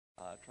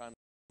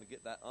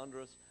get that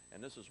under us.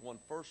 And this is one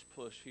first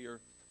push here.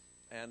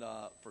 And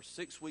for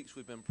 6 weeks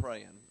we've been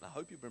praying. I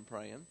hope you've been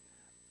praying.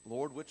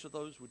 Lord, which of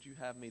those would you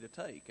have me to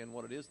take? And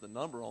what it is, the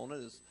number on it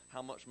is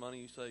how much money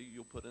you say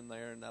you'll put in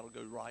there, and that'll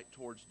go right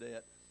towards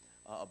debt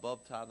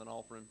above tithe and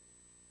offering.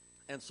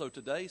 And so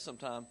today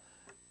sometime,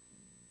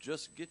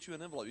 just get you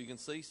an envelope. You can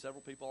see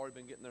several people already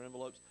been getting their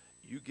envelopes.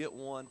 You get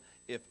one.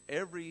 If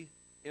every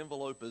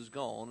envelope is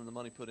gone and the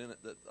money put in it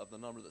of the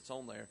number that's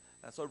on there,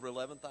 that's over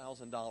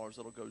 $11,000.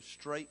 It'll go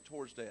straight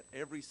towards debt.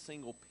 Every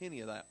single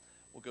penny of that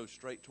will go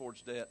straight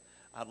towards debt.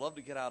 I'd love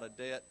to get out of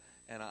debt,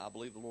 and I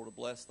believe the Lord will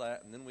bless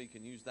that, and then we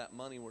can use that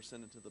money we're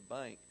sending to the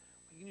bank.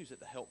 We can use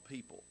it to help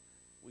people.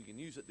 We can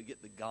use it to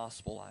get the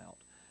gospel out.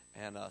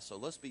 And so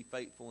let's be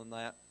faithful in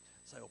that.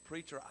 Say, oh,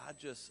 preacher, I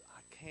just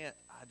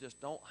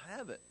don't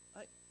have it.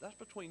 Hey, that's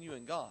between you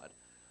and God.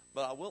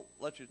 But I will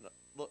let you know,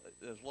 look,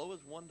 as low as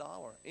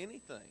 $1,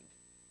 anything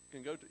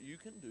can go to. You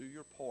can do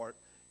your part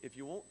if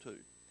you want to.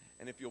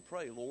 And if you'll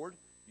pray, Lord,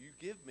 you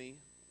give me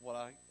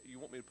what you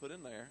want me to put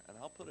in there, and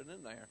I'll put it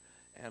in there.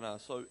 And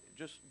so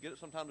just get it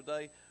sometime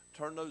today.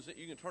 Turn those in.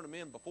 You can turn them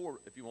in before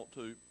if you want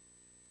to,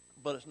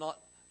 but it's not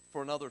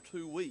for another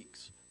 2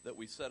 weeks that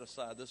we set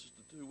aside. This is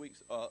the 2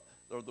 weeks,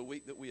 or the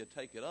week that we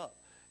take it up.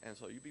 And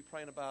so you be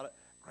praying about it.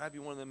 Grab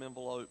you one of them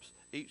envelopes.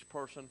 Each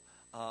person,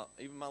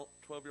 even my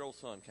 12-year-old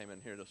son came in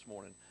here this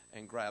morning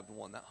and grabbed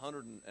one. That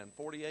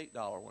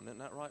 $148 one. Isn't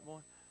that right, boy?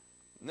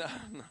 No.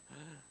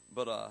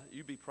 But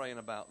you be praying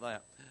about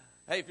that.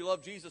 Hey, if you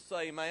love Jesus,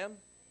 say amen.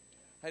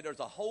 Hey,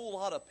 there's a whole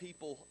lot of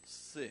people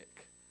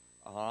sick,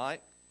 all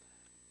right?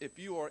 If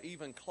you are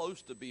even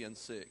close to being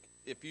sick,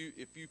 if you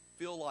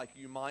feel like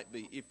you might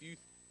be, if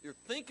you're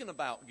thinking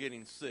about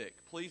getting sick,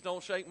 please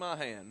don't shake my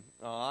hand,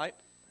 all right?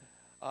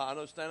 I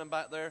know standing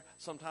back there,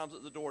 sometimes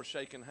at the door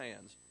shaking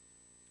hands.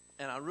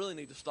 And I really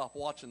need to stop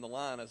watching the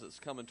line as it's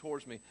coming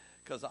towards me,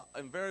 because I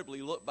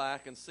invariably look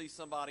back and see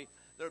somebody,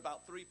 they're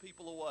about 3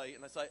 people away,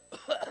 and they say,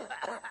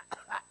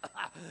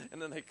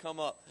 and then they come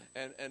up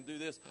and do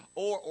this.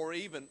 Or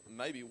even,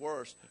 maybe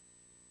worse,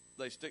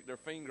 they stick their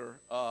finger,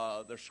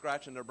 they're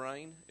scratching their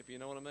brain, if you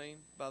know what I mean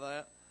by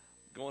that,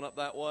 going up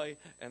that way,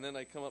 and then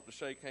they come up to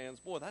shake hands.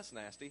 Boy, that's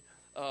nasty.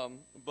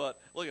 But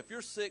look, if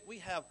you're sick, we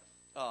have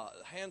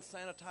hand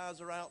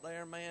sanitizer out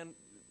there, man.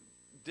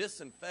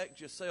 Disinfect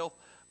yourself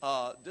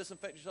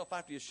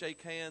after you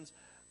shake hands.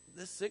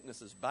 This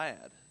sickness is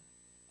bad.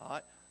 All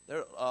right.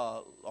 There,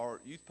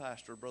 our youth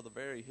pastor, Brother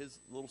Very, his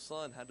little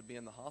son had to be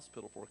in the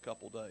hospital for a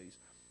couple days.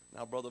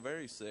 Now, Brother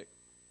Very's sick.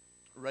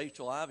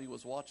 Rachel Ivy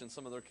was watching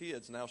some of their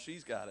kids. Now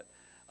she's got it.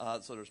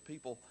 So there's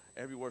people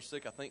everywhere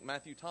sick. I think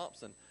Matthew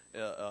Thompson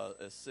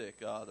is sick.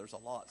 There's a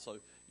lot. So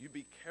you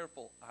be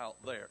careful out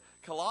there.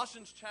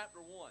 Colossians chapter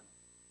 1.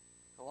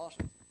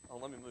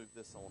 Let me move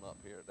this on up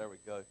here. There we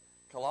go.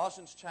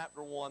 Colossians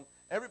chapter 1.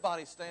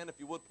 Everybody stand if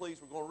you would,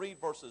 please. We're going to read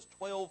verses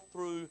 12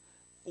 through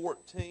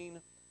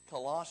 14.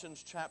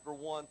 Colossians chapter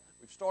 1.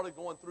 We've started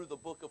going through the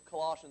book of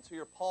Colossians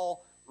here.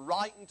 Paul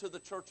writing to the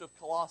church of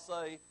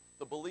Colossae,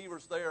 the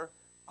believers there,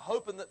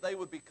 hoping that they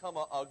would become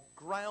a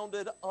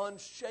grounded,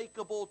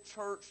 unshakable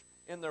church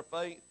in their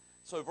faith.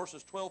 So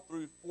verses 12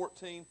 through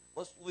 14,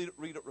 let's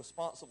read it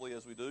responsibly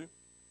as we do.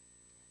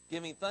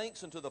 Giving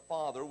thanks unto the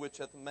Father, which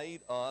hath made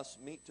us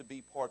meet to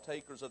be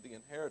partakers of the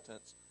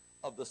inheritance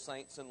of the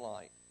saints in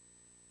light,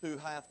 who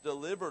hath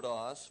delivered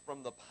us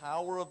from the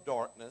power of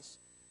darkness,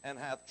 and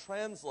hath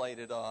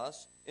translated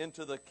us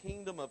into the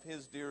kingdom of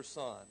his dear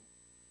Son,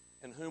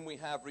 in whom we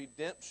have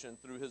redemption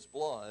through his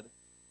blood,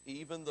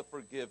 even the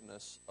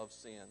forgiveness of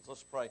sins.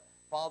 Let's pray.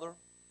 Father,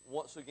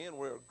 once again,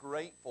 we're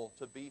grateful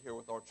to be here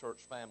with our church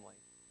family.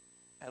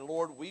 And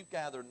Lord, we've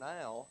gathered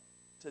now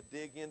to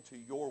dig into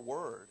your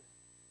word.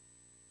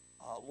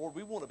 Lord,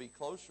 we want to be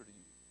closer to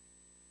you.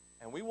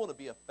 And we want to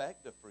be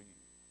effective for you.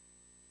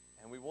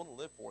 And we want to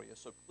live for you.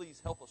 So please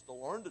help us to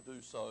learn to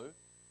do so.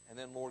 And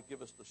then, Lord,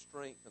 give us the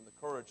strength and the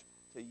courage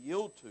to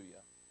yield to you.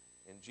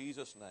 In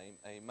Jesus' name,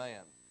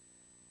 amen.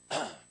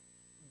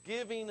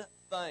 Giving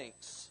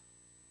thanks.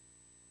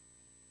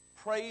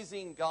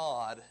 Praising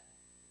God.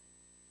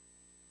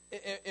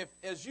 If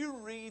as you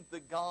read the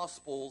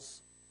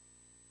Gospels,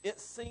 it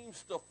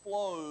seems to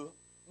flow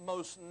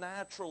most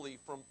naturally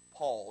from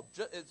Paul.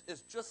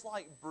 It's just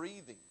like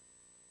breathing.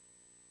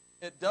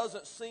 It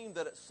doesn't seem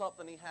that it's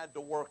something he had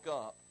to work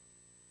up.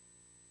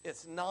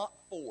 It's not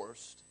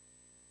forced.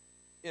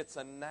 It's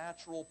a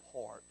natural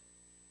part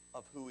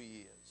of who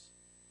he is.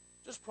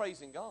 Just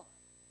praising God.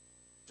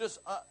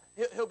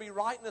 He'll be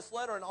writing this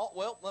letter, and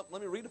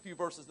let me read a few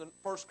verses. In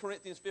 1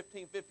 Corinthians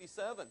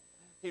 15:57,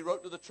 he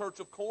wrote to the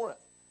church of Corinth,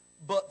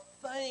 "But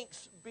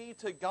thanks be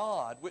to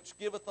God, which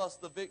giveth us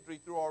the victory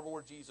through our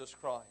Lord Jesus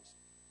Christ."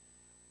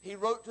 He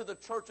wrote to the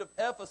church of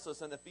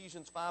Ephesus in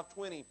Ephesians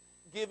 5:20,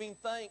 "Giving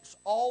thanks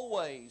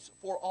always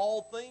for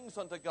all things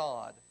unto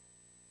God."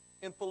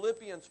 In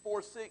Philippians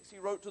 4:6, he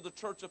wrote to the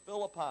church of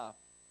Philippi,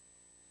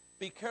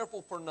 "Be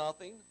careful for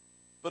nothing,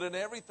 but in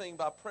everything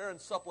by prayer and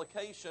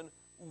supplication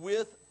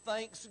with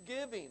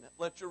thanksgiving,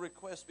 let your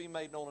requests be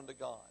made known unto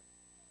God."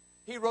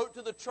 He wrote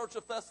to the church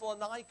of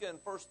Thessalonica in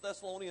 1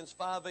 Thessalonians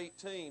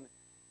 5:18,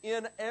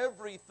 in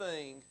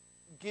everything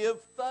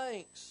give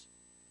thanks.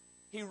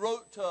 He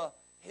wrote to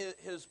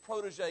his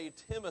protege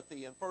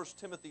Timothy in 1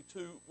 Timothy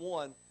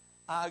 2:1,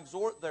 I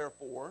exhort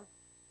therefore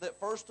that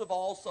first of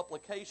all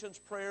supplications,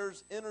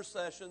 prayers,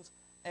 intercessions,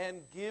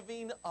 and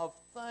giving of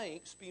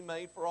thanks be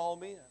made for all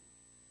men.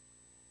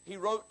 He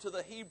wrote to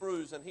the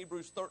Hebrews in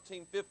Hebrews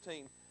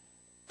 13:15,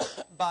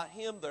 by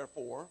him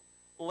therefore,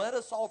 let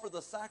us offer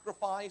the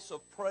sacrifice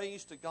of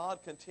praise to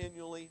God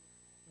continually,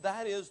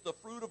 that is the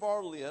fruit of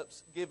our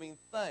lips, giving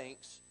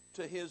thanks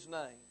to his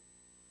name.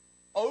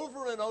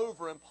 Over and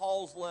over in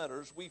Paul's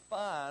letters, we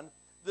find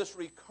this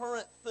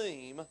recurrent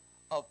theme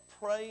of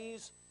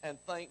praise and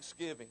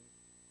thanksgiving.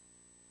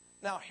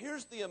 Now,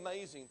 here's the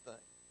amazing thing.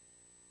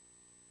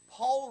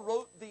 Paul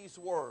wrote these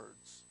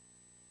words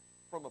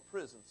from a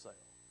prison cell.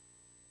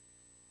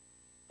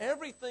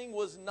 Everything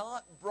was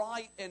not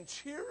bright and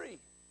cheery.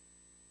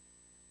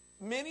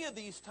 Many of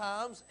these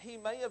times, he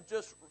may have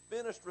just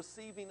finished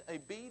receiving a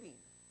beating.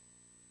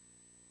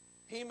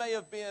 He may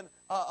have been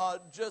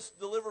just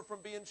delivered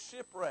from being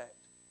shipwrecked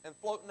and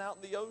floating out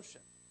in the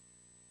ocean.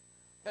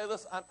 Okay,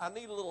 listen, I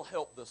need a little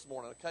help this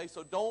morning, okay?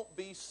 So don't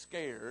be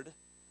scared.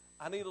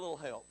 I need a little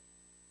help.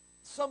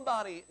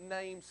 Somebody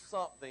name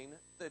something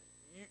that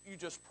you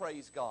just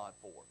praise God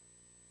for.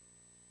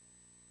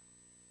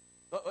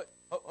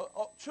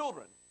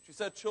 Children. She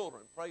said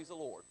children. Praise the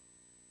Lord.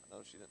 I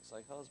know she didn't say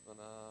husband.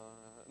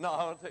 No,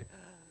 I want to tell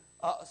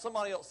you.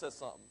 Somebody else said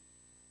something.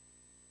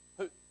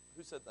 Who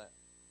said that?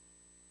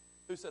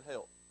 Who said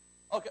help?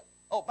 Okay.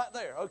 Oh, back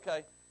there.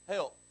 Okay.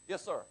 Help.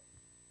 Yes, sir.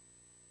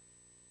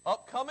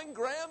 Upcoming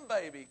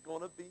grandbaby.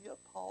 Going to be a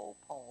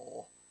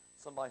Paul.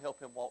 Somebody help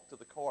him walk to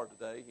the car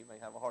today. He may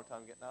have a hard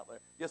time getting out there.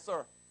 Yes,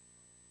 sir.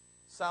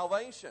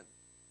 Salvation.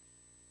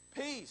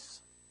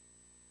 Peace.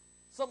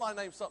 Somebody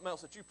name something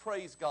else that you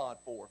praise God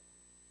for.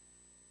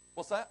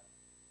 What's that?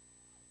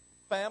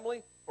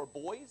 Family for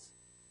boys?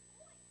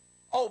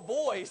 Oh,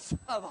 boys.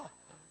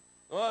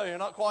 Well, you're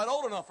not quite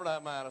old enough for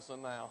that,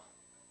 Madison, now.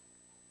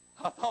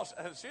 I thought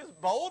she was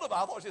bold about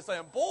it. I thought she was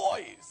saying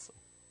boys.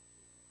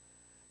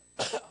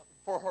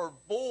 For her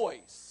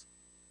voice.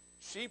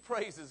 She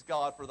praises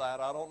God for that.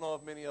 I don't know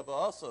if many of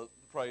us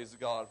praise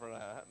God for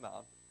that.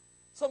 No.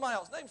 Somebody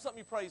else. Name something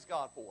you praise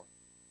God for.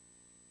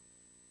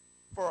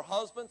 For her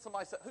husband.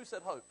 Somebody said, who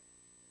said hope?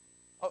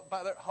 Oh,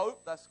 by there,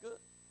 hope. That's good.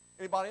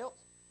 Anybody else?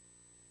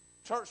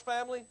 Church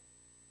family?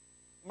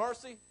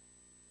 Mercy?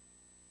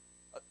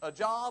 A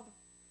job?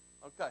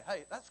 Okay.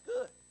 Hey, that's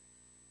good.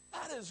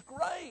 That is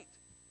great.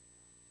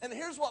 And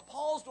here's what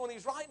Paul's doing.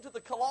 He's writing to the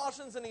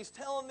Colossians and he's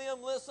telling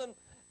them, listen,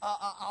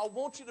 I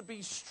want you to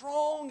be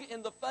strong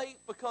in the faith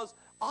because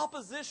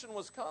opposition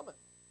was coming.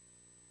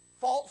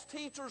 False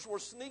teachers were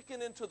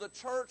sneaking into the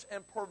church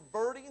and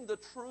perverting the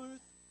truth.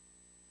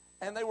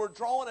 And they were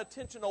drawing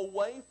attention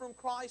away from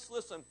Christ.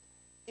 Listen,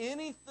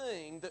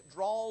 anything that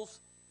draws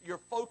your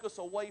focus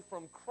away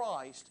from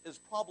Christ is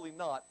probably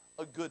not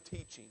a good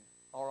teaching.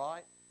 All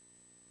right?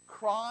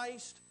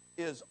 Christ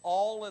is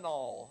all in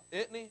all,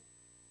 isn't he?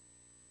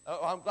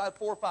 I'm glad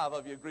 4 or 5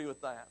 of you agree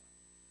with that.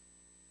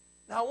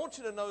 Now, I want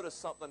you to notice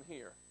something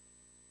here.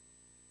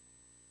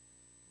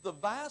 The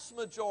vast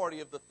majority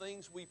of the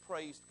things we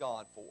praised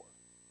God for,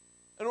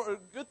 and are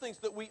good things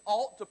that we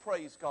ought to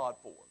praise God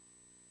for.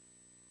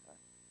 Okay.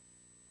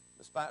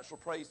 Ms. Batchel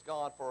praised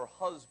God for her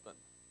husband.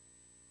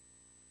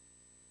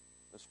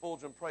 Ms.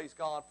 Fulgham praised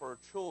God for her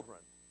children.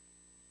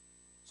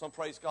 Some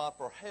praise God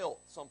for health.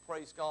 Some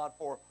praise God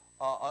for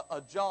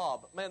a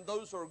job. Man,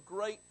 those are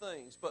great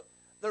things. But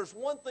there's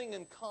one thing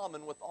in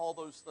common with all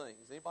those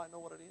things. Anybody know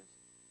what it is?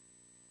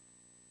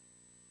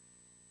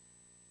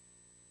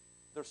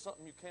 There's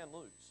something you can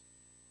lose.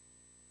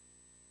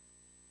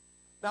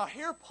 Now,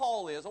 here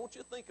Paul is. I want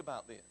you to think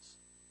about this.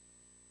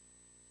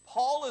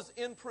 Paul is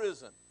in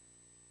prison.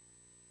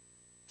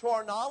 To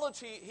our knowledge,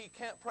 he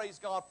can't praise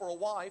God for a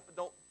wife. I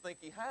don't think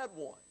he had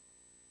one.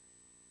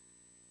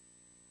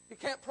 He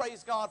can't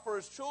praise God for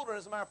his children.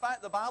 As a matter of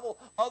fact, the Bible,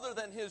 other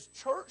than his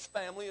church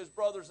family, his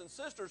brothers and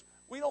sisters,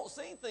 we don't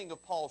see anything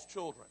of Paul's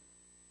children.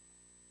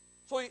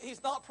 So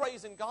he's not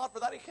praising God for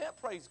that. He can't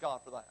praise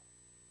God for that.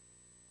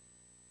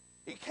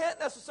 He can't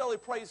necessarily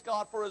praise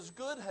God for his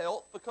good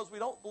health because we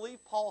don't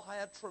believe Paul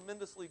had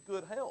tremendously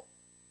good health.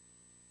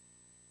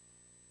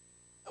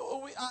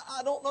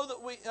 I don't know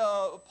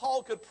that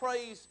Paul could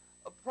praise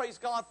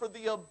God for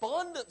the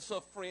abundance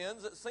of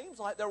friends. It seems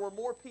like there were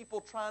more people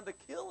trying to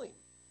kill him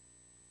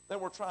than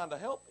were trying to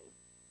help him.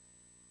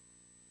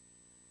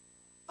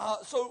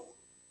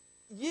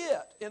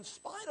 Yet, in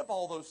spite of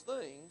all those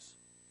things,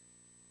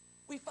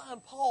 we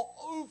find Paul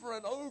over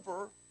and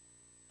over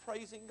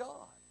praising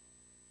God.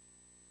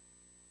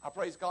 I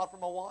praise God for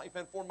my wife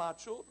and for my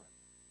children.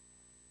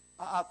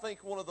 I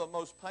think one of the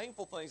most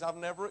painful things, I've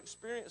never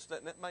experienced it,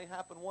 and it may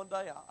happen one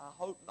day, I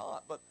hope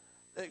not, but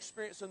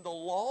experiencing the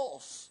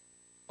loss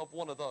of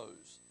one of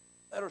those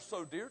that are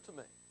so dear to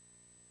me.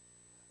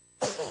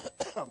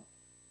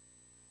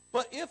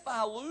 But if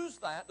I lose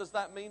that, does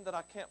that mean that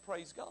I can't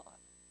praise God?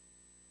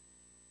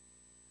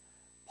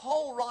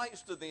 Paul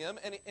writes to them,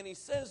 and he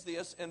says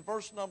this in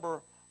verse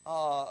number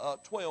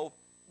 12,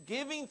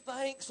 giving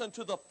thanks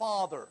unto the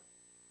Father.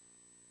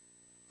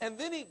 And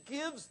then he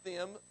gives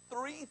them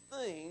three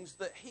things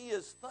that he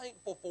is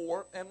thankful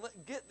for. And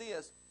get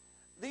this,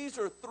 these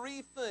are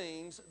three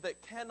things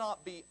that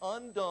cannot be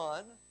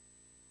undone.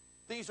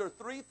 These are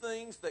three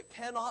things that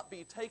cannot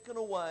be taken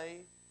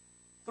away.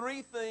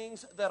 Three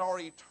things that are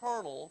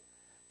eternal.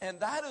 And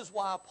that is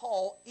why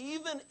Paul,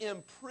 even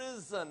in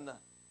prison,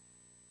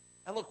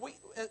 and look,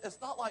 it's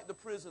not like the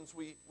prisons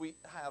we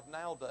have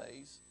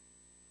nowadays.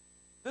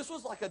 This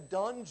was like a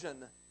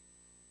dungeon.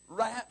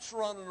 Rats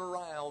running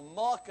around,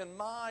 muck and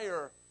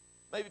mire.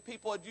 Maybe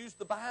people had used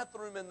the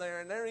bathroom in there,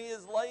 and there he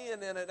is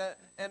laying in it,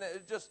 and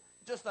it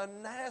just a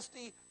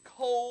nasty,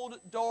 cold,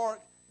 dark,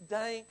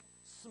 dank,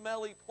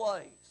 smelly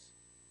place.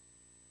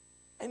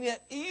 And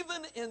yet,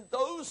 even in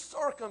those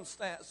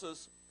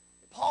circumstances,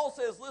 Paul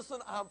says, listen,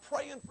 I'm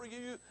praying for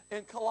you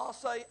in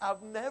Colossae.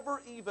 I've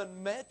never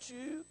even met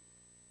you,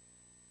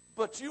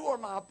 but you are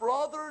my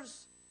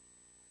brothers,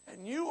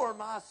 and you are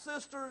my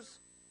sisters,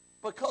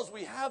 because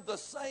we have the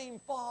same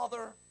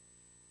Father.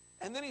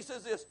 And then he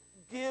says this,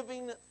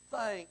 giving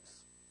thanks.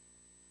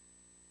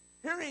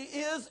 Here he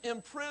is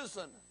in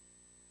prison.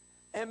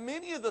 And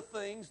many of the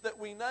things that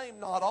we named,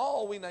 not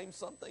all, we named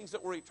some things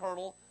that were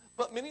eternal,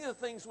 but many of the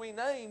things we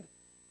named,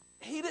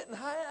 he didn't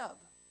have.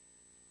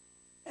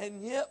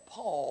 And yet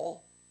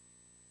Paul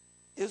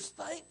is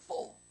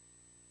thankful.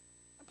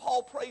 And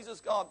Paul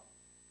praises God.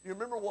 Do you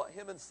remember what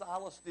him and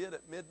Silas did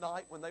at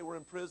midnight when they were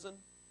in prison?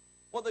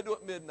 What did they do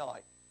at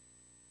midnight?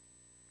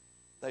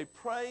 They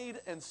prayed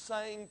and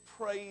sang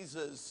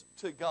praises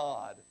to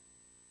God.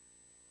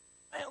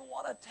 Man,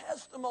 what a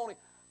testimony.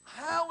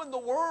 How in the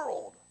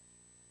world?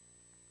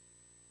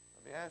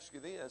 Let me ask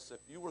you this. If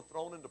you were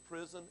thrown into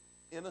prison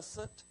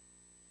innocent,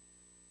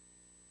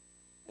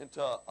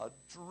 into a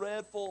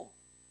dreadful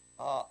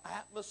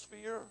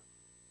atmosphere,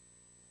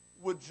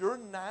 would your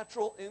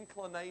natural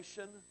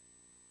inclination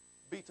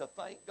be to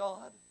thank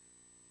God?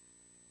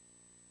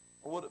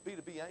 Or would it be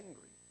to be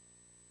angry?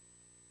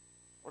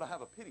 Or to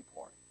have a pity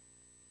party?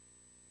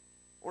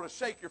 Or to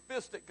shake your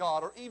fist at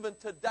God, or even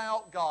to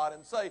doubt God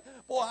and say,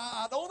 boy,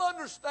 I don't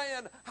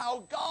understand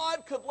how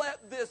God could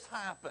let this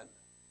happen.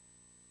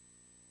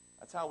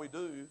 That's how we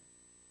do.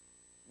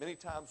 Many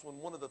times when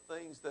one of the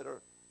things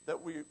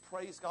that we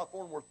praise God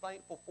for and we're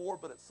thankful for,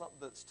 but it's something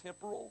that's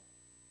temporal,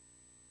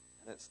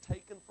 and it's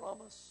taken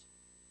from us.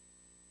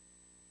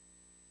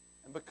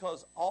 And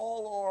because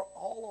all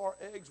our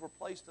eggs were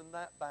placed in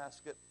that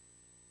basket,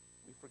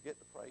 we forget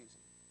to praise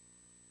Him.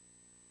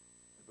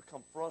 We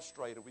become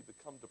frustrated. We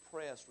become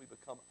depressed. We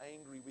become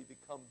angry. We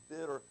become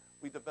bitter.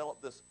 We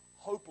develop this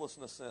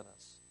hopelessness in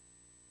us.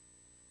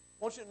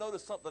 I want you to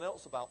notice something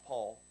else about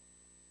Paul.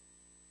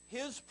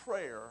 His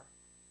prayer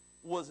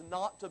was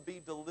not to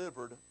be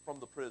delivered from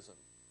the prison,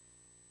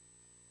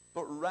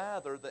 but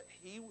rather that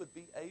he would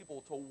be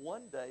able to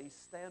one day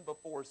stand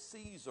before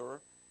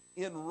Caesar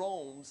in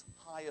Rome's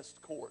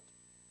highest court.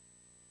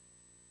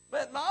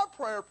 Man, my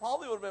prayer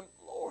probably would have been,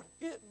 Lord,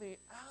 get me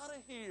out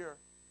of here.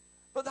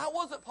 But that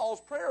wasn't Paul's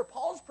prayer.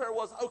 Paul's prayer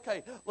was,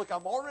 okay, look,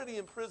 I'm already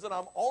in prison.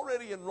 I'm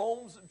already in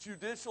Rome's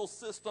judicial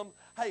system.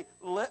 Hey,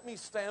 let me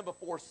stand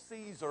before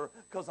Caesar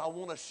because I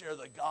want to share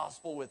the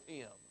gospel with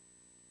him.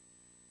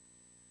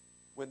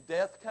 When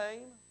death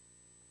came,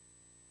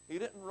 he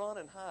didn't run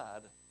and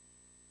hide.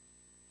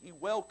 He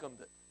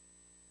welcomed it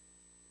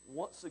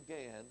once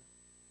again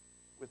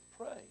with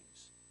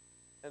praise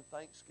and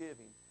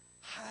thanksgiving.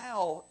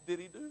 How did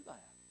he do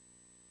that?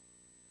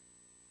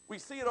 We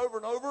see it over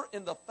and over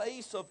in the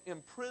face of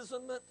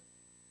imprisonment,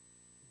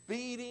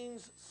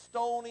 beatings,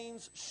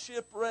 stonings,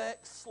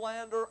 shipwrecks,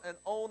 slander, and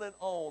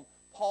on.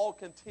 Paul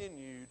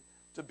continued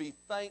to be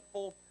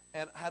thankful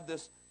and had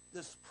this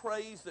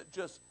praise that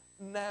just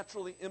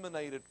naturally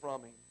emanated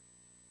from him.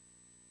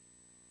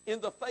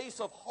 In the face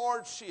of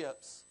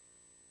hardships,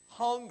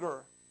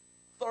 hunger,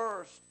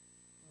 thirst,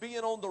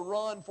 being on the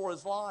run for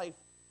his life,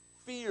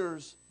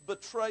 fears,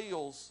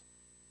 betrayals,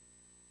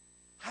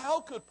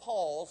 how could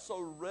Paul so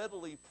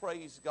readily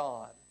praise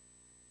God?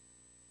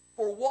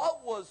 For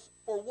what was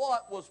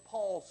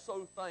Paul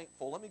so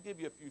thankful? Let me give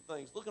you a few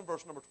things. Look in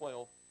verse number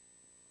 12.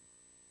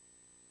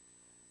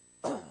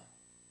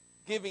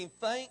 Giving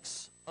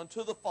thanks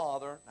unto the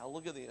Father, now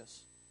look at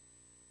this,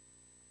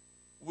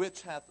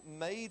 which hath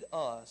made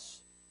us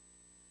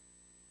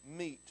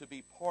meet to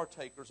be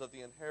partakers of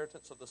the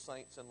inheritance of the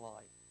saints in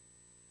light.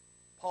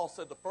 Paul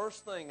said the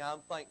first thing I'm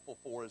thankful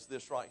for is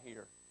this right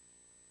here.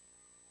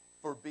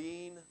 For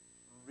being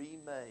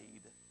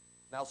remade.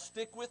 Now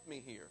stick with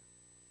me here.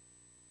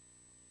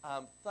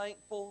 I'm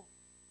thankful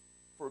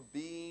for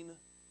being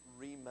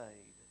remade.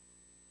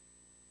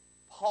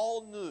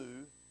 Paul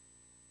knew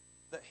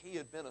that he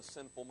had been a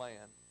sinful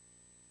man.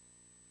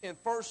 In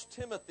 1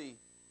 Timothy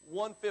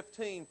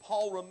 1:15,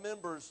 Paul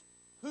remembers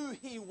who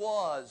he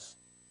was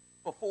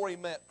before he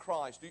met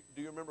Christ.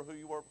 Do you remember who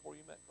you were before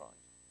you met Christ?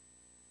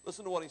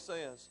 Listen to what he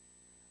says.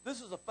 This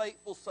is a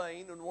faithful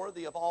saying and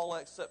worthy of all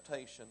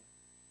acceptation.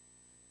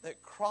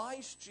 that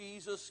Christ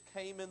Jesus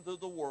came into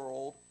the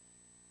world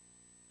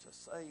to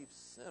save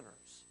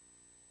sinners.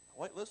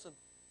 Now, wait, listen.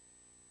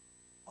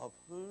 Of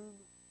whom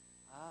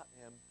I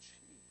am chief.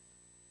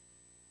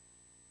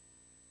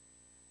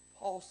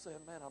 Paul said,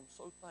 man, I'm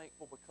so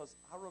thankful because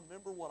I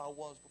remember what I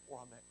was before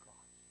I met Christ.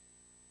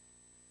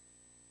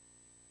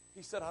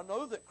 He said, I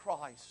know that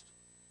Christ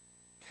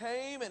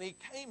came, and he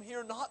came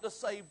here not to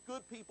save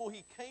good people.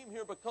 He came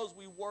here because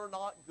we were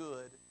not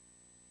good.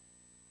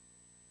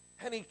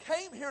 And he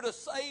came here to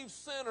save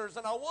sinners.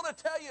 And I want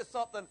to tell you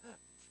something,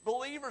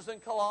 believers in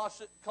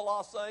Colossae,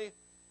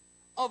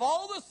 of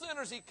all the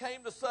sinners he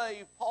came to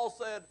save, Paul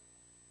said,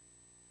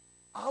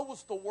 I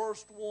was the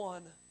worst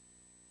one.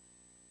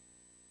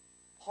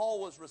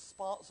 Paul was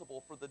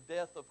responsible for the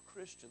death of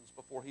Christians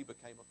before he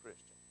became a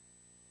Christian.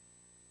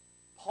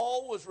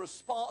 Paul was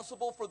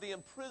responsible for the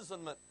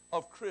imprisonment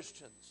of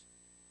Christians.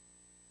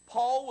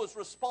 Paul was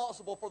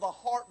responsible for the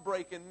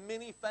heartbreak in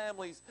many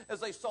families as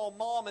they saw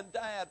mom and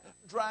dad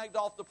dragged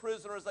off the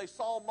prison, or as they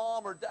saw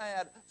mom or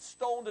dad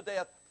stoned to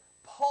death.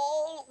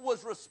 Paul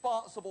was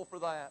responsible for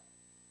that.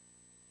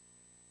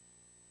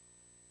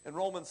 In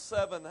Romans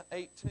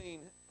 7:18,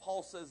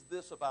 Paul says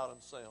this about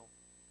himself.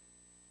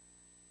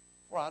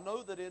 For I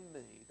know that in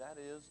me, that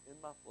is, in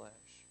my flesh,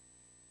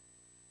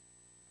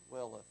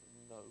 dwelleth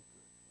no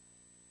good.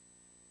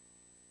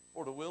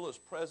 For the will is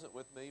present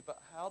with me,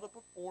 but how to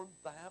perform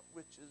that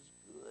which is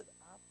good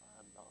I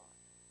find not.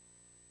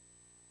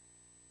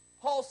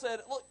 Paul said,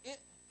 look,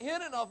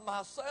 in and of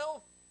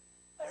myself,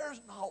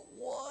 there's not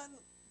one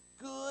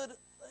good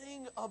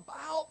thing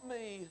about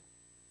me.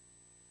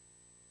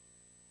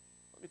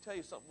 Let me tell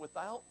you something.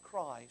 Without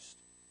Christ,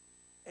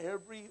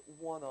 every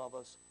one of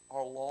us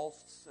are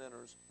lost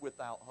sinners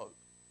without hope.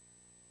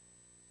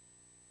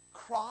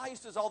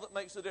 Christ is all that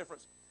makes the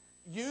difference.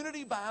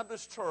 Unity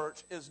Baptist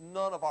Church is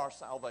none of our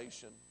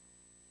salvation.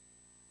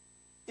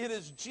 It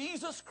is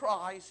Jesus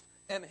Christ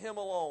and Him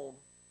alone.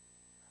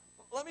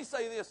 Let me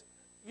say this.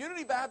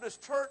 Unity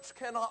Baptist Church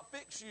cannot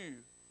fix you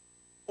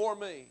or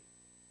me.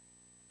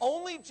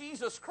 Only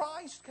Jesus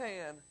Christ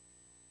can.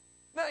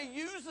 Now, He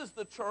uses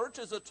the church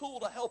as a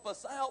tool to help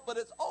us out, but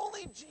it's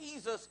only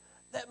Jesus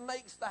that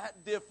makes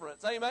that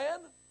difference. Amen?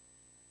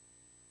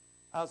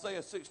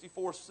 Isaiah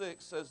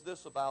 64:6 says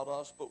this about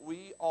us, but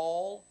we are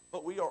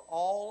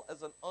all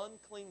as an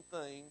unclean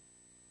thing,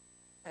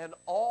 and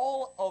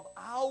all of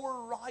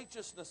our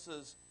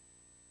righteousnesses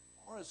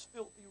are as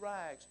filthy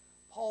rags.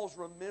 Paul's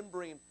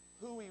remembering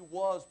who he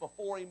was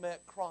before he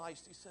met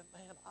Christ. He said,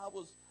 man, I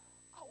was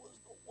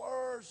the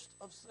worst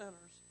of sinners.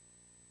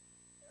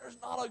 There's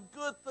not a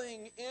good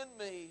thing in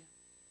me.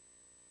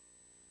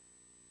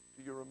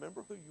 Do you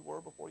remember who you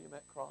were before you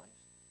met Christ?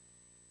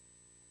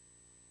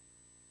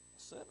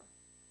 A sinner.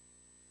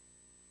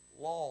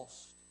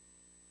 Lost.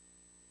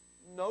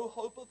 No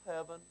hope of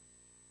heaven.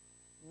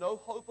 No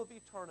hope of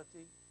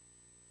eternity.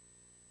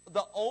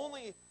 The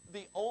only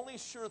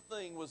sure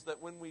thing was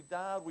that when we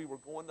died, we were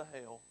going to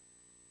hell.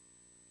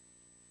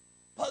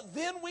 But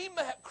then we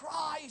met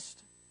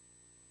Christ.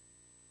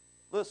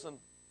 Listen,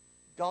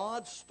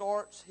 God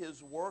starts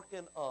His work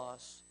in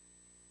us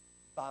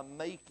by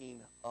making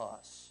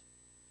us.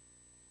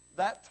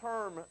 That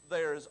term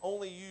there is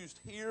only used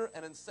here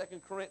and in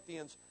 2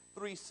 Corinthians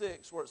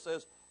 3:6, where it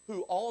says,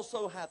 who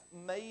also hath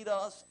made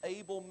us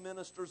able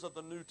ministers of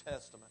the New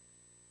Testament.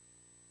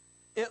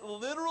 It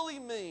literally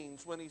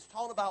means, when he's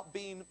talking about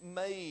being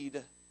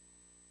made,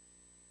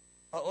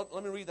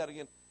 let me read that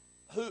again.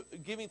 Who,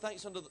 giving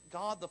thanks unto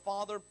God the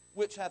Father,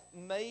 which hath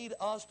made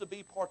us to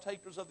be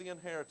partakers of the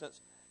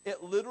inheritance.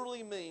 It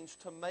literally means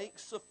to make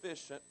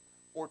sufficient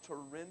or to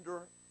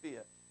render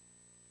fit.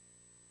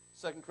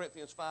 2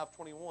 Corinthians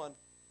 5:21,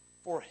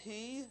 for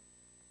He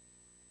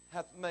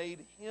hath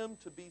made Him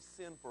to be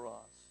sin for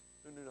us,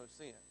 who knew no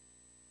sin,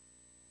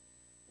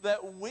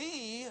 that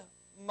we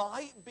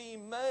might be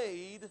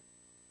made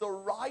the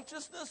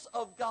righteousness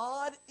of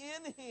God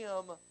in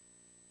Him.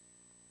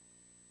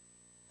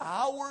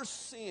 Our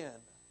sin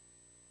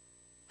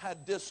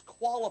had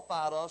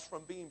disqualified us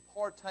from being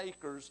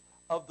partakers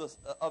of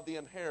the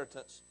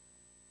inheritance.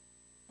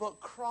 But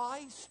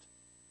Christ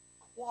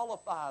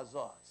qualifies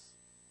us.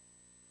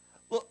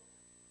 Look,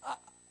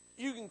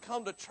 you can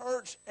come to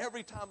church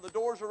every time the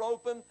doors are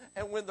open,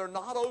 and when they're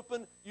not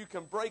open, you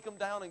can break them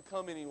down and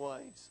come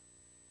anyways.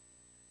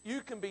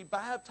 You can be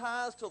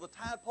baptized till the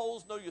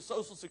tadpoles know your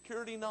social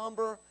security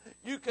number.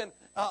 You can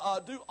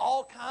do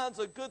all kinds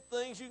of good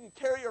things. You can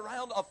carry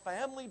around a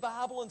family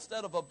Bible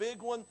instead of a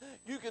big one.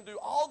 You can do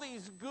all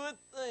these good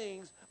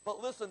things,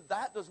 but listen,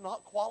 that does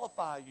not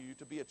qualify you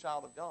to be a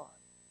child of God.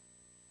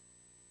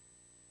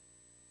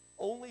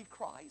 Only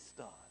Christ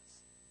does.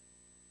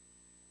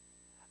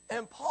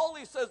 And Paul,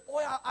 he says,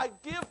 boy, I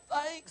give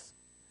thanks.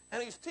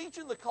 And he's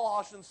teaching the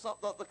Colossians,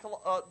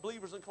 the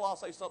believers in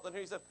Colossae something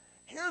here. He says,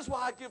 here's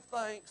why I give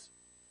thanks.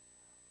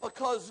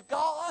 Because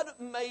God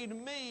made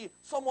me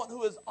someone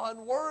who is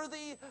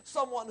unworthy,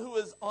 someone who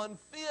is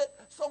unfit,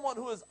 someone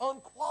who is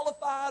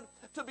unqualified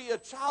to be a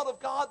child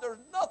of God. There's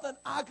nothing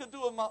I could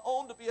do of my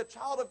own to be a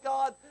child of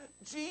God.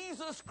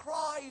 Jesus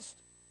Christ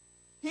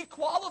He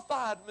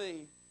qualified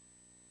me.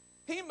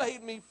 He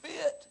made me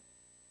fit.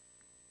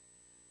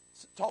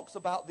 It talks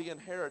about the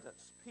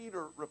inheritance.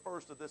 Peter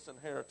refers to this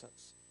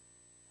inheritance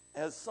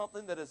as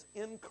something that is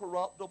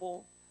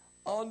incorruptible,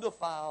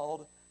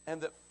 undefiled,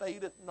 and that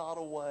fadeth not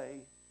away.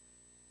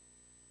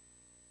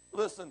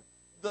 Listen,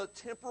 the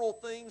temporal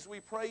things we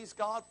praise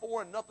God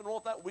for, and nothing wrong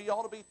with that, we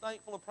ought to be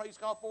thankful and praise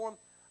God for them.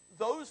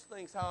 Those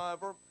things,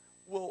 however,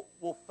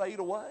 will fade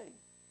away.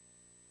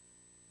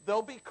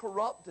 They'll be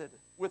corrupted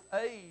with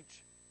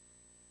age,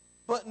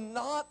 but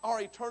not our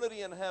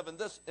eternity in heaven,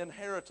 this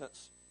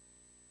inheritance.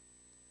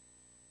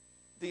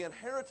 The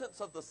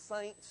inheritance of the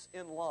saints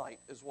in light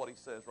is what he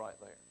says right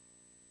there.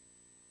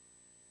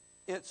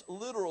 It's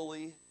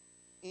literally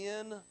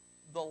in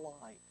the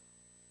light.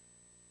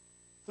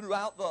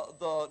 Throughout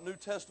the New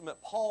Testament,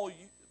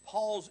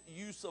 Paul's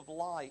use of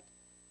light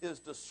is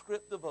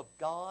descriptive of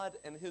God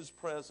and his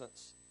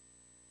presence.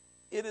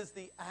 It is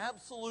the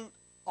absolute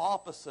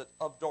opposite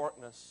of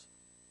darkness.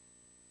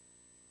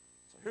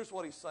 So here's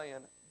what he's saying.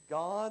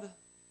 God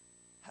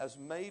has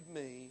made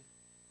me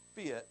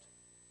fit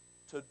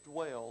to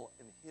dwell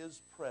in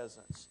his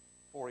presence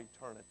for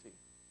eternity.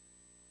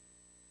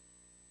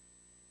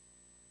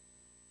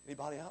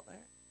 Anybody out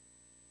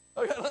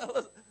there?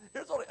 Okay,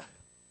 here's what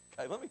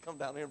let me come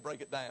down here and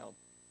break it down.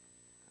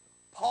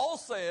 Paul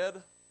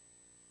said,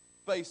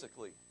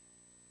 basically,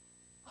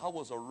 I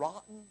was a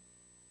rotten,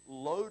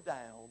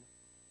 low-down,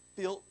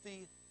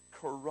 filthy,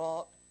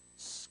 corrupt,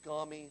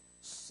 scummy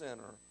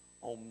sinner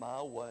on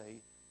my way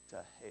to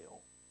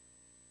hell.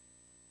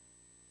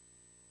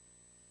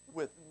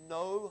 With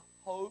no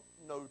hope,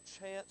 no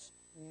chance,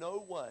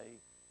 no way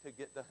to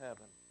get to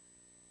heaven.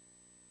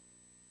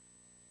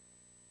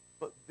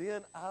 But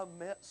then I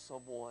met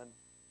someone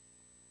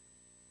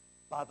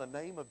by the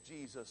name of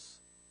Jesus.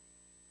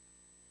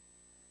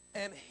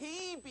 And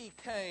he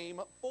became,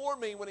 for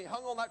me, when he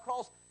hung on that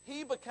cross,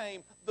 he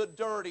became the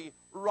dirty,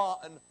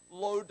 rotten,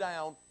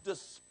 low-down,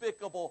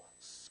 despicable,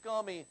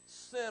 scummy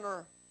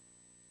sinner.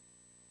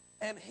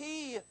 And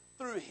he,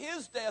 through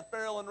his death,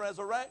 burial, and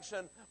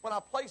resurrection, when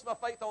I placed my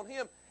faith on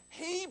him,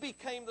 he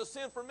became the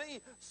sin for me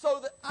so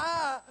that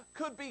I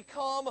could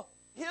become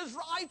his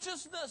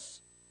righteousness.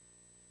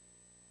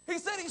 He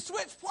said he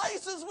switched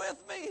places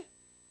with me.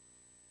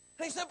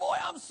 And he said, boy,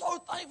 I'm so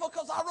thankful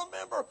because I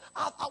remember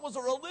I was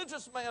a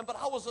religious man, but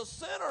I was a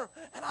sinner,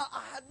 and I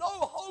had no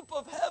hope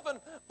of heaven,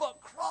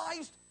 but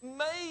Christ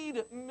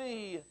made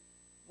me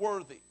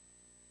worthy.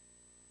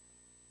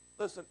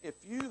 Listen, if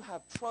you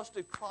have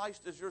trusted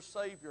Christ as your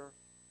Savior,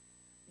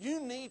 you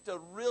need to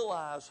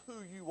realize who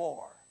you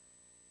are.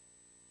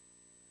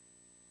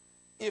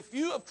 If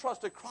you have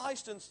trusted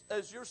Christ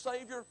as your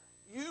Savior,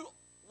 you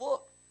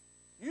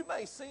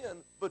may sin,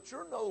 but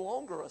you're no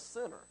longer a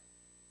sinner.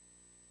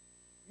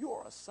 You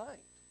are a saint.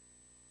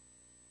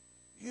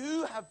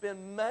 You have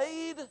been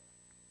made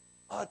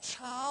a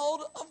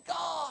child of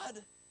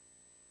God.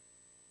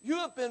 You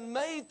have been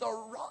made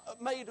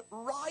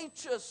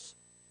righteous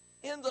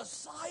in the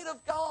sight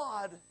of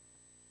God.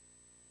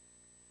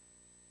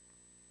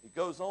 He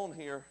goes on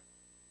here.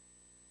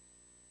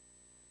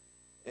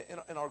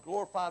 In our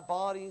glorified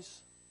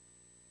bodies,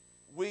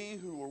 we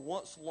who were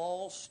once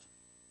lost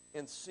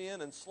in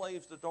sin and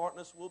slaves to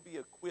darkness will be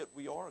equipped.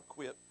 We are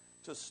equipped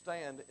to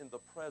stand in the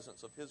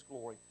presence of his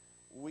glory.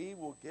 We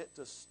will get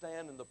to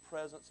stand in the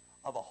presence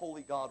of a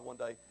holy God one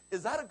day.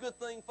 Is that a good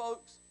thing,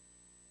 folks?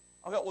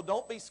 Okay, well,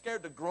 don't be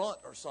scared to grunt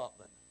or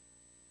something.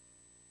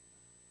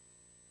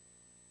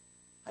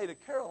 Hey,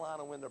 did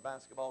Carolina win their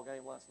basketball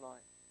game last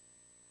night?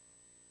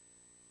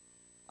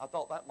 I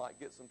thought that might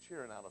get some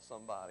cheering out of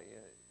somebody.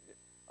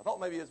 I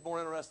thought maybe it's more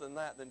interested in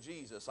that than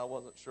Jesus. I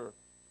wasn't sure.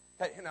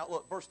 Okay, now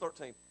look, verse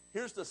 13.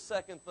 Here's the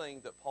second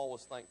thing that Paul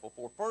was thankful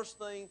for. First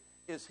thing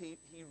is he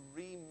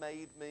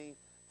remade me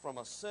from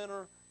a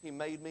sinner. He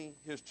made me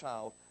his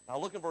child. Now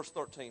look in verse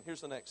 13.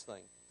 Here's the next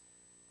thing.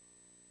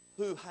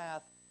 Who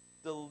hath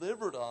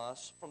delivered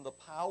us from the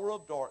power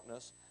of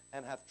darkness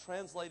and hath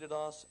translated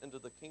us into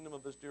the kingdom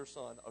of his dear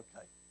Son.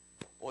 Okay.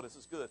 Boy, this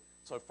is good.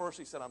 So first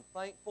he said, I'm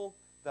thankful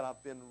that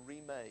I've been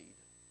remade.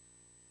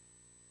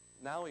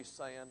 Now he's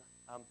saying,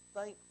 I'm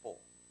thankful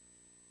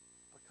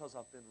because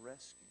I've been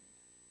rescued.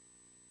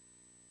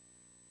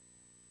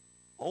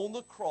 On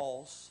the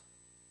cross,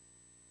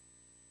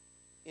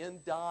 in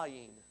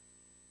dying,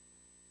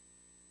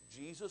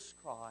 Jesus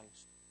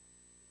Christ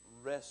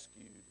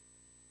rescued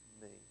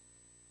me.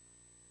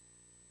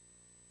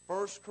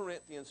 1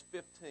 Corinthians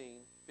 15,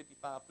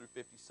 55 through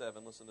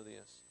 57, listen to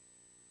this.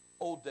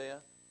 O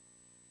death,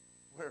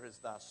 where is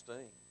thy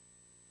sting?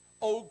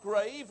 O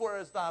grave, where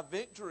is thy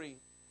victory?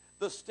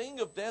 The sting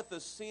of death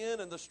is sin,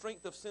 and the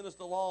strength of sin is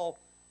the law.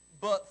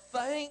 But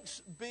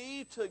thanks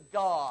be to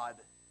God,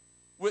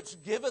 which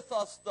giveth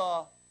us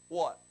the,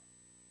 what?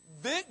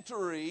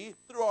 Victory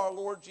through our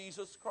Lord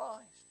Jesus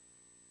Christ.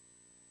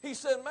 He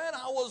said, man,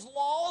 I was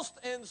lost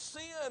in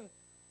sin,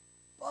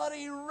 but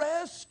he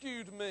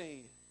rescued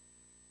me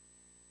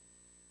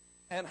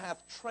and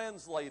hath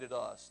translated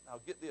us. Now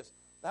get this.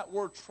 That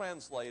word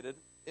translated,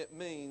 it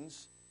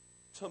means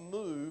to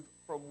move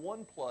from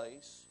one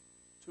place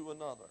to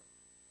another.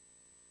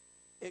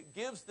 It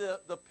gives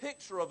the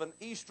picture of an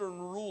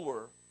eastern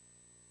ruler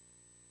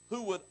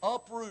who would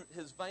uproot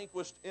his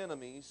vanquished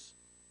enemies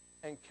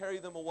and carry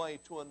them away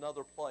to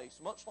another place,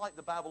 much like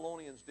the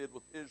Babylonians did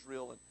with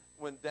Israel and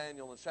when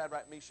Daniel and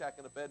Shadrach, Meshach,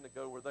 and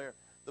Abednego were there.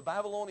 The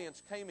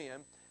Babylonians came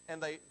in,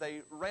 and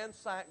they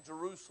ransacked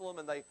Jerusalem,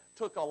 and they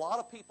took a lot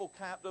of people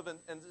captive, and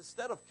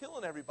instead of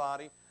killing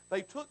everybody,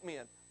 they took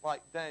men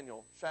like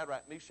Daniel,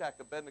 Shadrach, Meshach,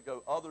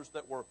 Abednego, others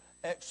that were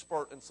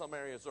expert in some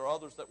areas or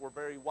others that were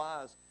very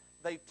wise.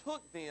 They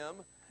took them,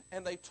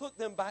 and they took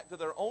them back to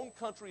their own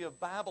country of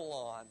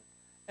Babylon,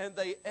 and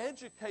they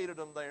educated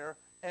them there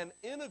and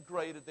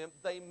integrated them.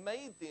 They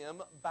made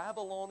them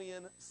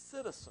Babylonian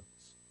citizens.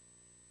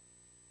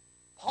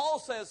 Paul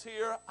says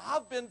here,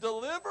 I've been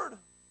delivered.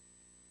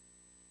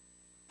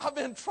 I've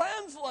been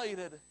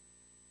translated.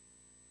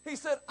 He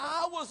said,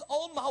 I was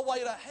on my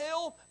way to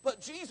hell,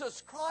 but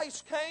Jesus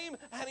Christ came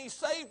and He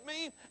saved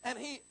me, and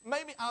He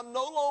made me, I'm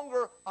no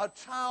longer a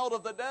child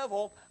of the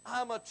devil.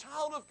 I'm a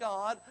child of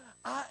God.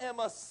 I am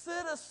a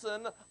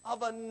citizen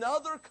of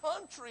another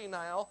country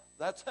now.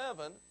 That's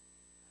heaven.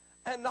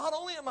 And not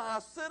only am I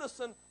a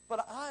citizen,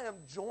 but I am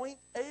joint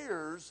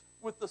heirs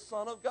with the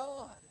Son of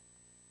God.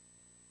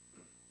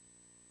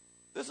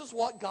 This is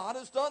what God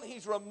has done.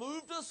 He's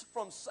removed us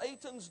from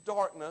Satan's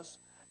darkness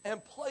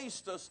and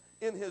placed us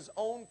in His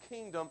own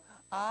kingdom.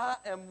 I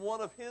am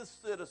one of His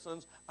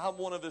citizens. I'm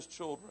one of His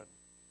children.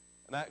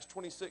 In Acts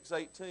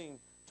 26:18,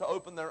 to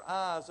open their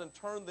eyes and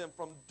turn them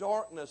from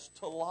darkness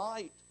to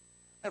light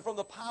and from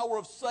the power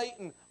of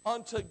Satan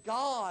unto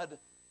God.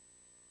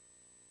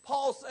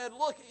 Paul said,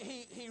 look,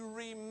 he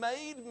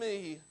remade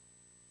me,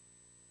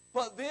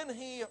 but then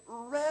He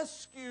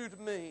rescued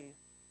me.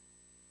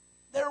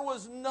 There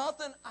was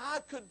nothing I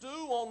could do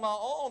on my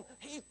own.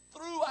 He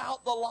threw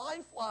out the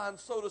lifeline,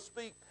 so to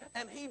speak,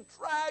 and He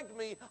dragged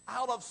me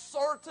out of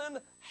certain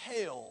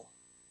hell.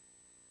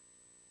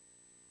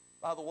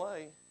 By the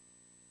way,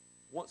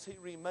 once He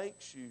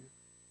remakes you,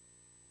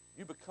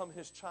 you become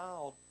His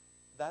child.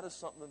 That is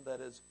something that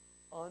is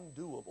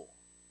undoable.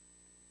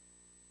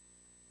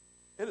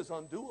 It is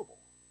undoable.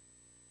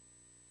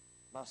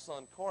 My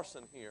son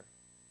Carson here,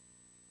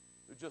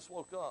 who just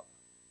woke up,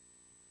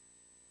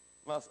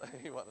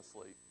 he wasn't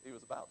asleep. He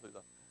was about to, though.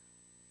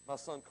 My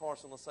son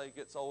Carson, let's say he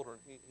gets older,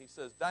 and he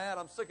says, Dad,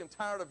 I'm sick and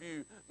tired of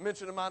you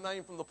mentioning my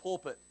name from the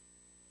pulpit.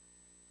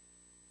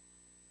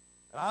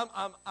 And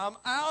I'm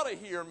out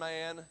of here,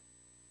 man.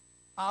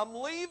 I'm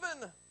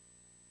leaving.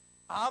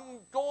 I'm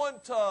going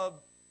to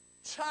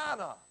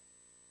China.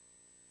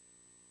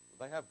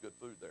 They have good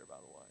food there, by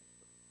the way.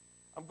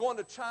 I'm going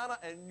to China,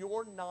 and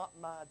you're not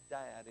my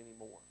dad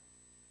anymore.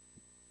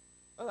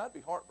 Oh, that'd be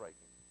heartbreaking.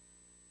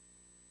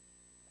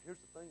 Here's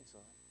the thing,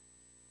 son.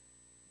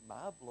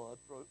 My blood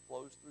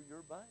flows through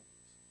your veins.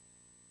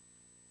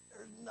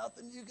 There's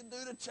nothing you can do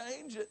to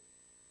change it.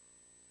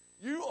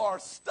 You are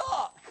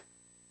stuck.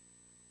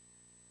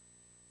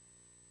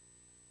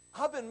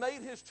 I've been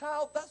made His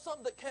child. That's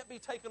something that can't be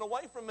taken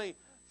away from me.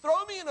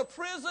 Throw me in a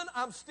prison,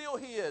 I'm still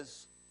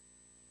His.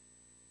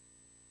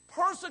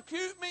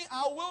 Persecute me,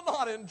 I will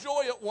not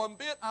enjoy it one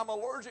bit. I'm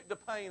allergic to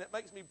pain. It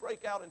makes me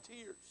break out in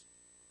tears.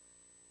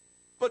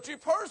 But you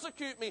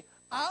persecute me,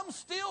 I'm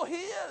still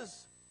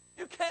His.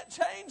 You can't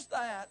change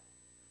that.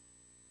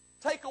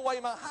 Take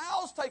away my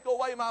house, take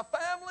away my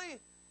family.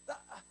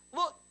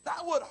 Look,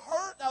 that would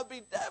hurt, that would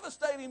be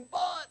devastating,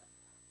 but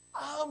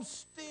I'm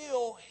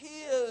still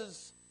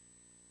His.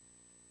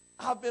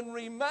 I've been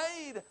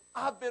remade.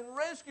 I've been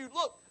rescued.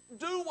 Look,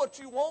 do what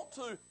you want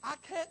to. I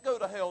can't go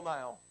to hell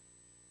now.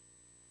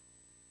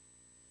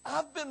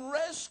 I've been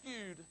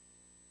rescued.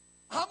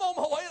 I'm on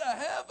my way to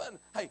heaven.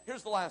 Hey,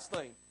 here's the last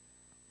thing.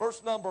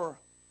 Verse number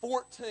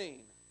 14.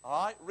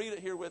 All right, read it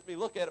here with me.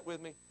 Look at it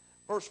with me.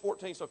 Verse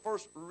 14. So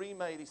first,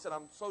 remade. He said,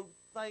 I'm so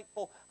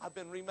thankful I've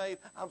been remade.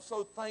 I'm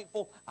so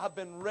thankful I've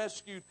been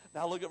rescued.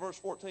 Now look at verse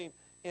 14.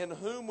 In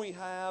whom we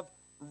have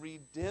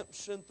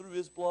redemption through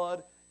His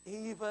blood,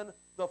 even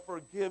the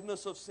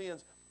forgiveness of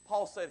sins.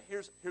 Paul said,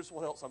 here's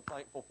what else I'm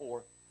thankful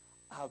for.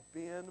 I've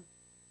been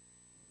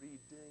redeemed.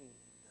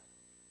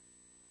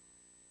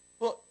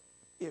 Look,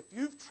 if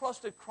you've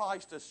trusted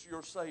Christ as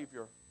your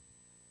Savior,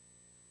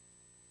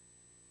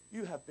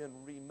 you have been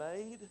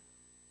remade.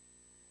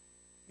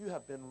 You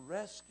have been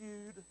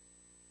rescued.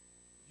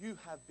 You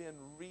have been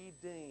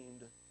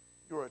redeemed.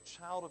 You're a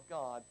child of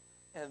God,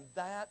 and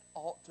that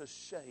ought to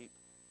shape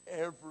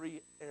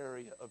every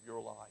area of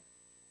your life.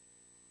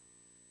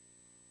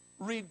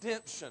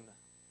 Redemption.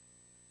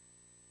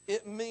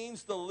 It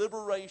means the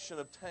liberation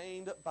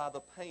obtained by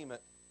the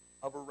payment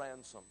of a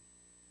ransom.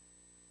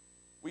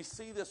 We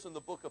see this in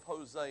the book of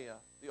Hosea,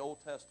 the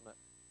Old Testament.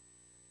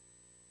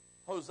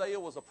 Hosea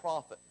was a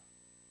prophet.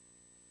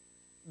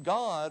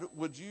 God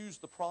would use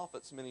the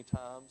prophets many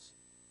times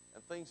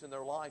and things in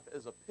their life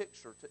as a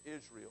picture to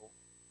Israel.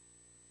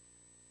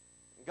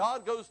 And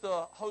God goes to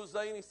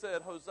Hosea and He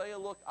said, Hosea,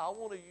 look, I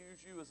want to use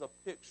you as a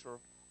picture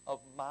of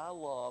my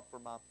love for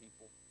my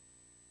people.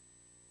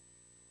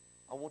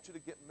 I want you to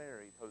get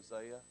married,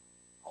 Hosea.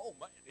 Oh,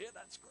 man, yeah,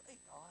 that's great,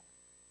 God.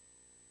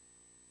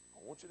 I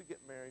want you to get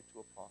married to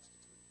a prostitute.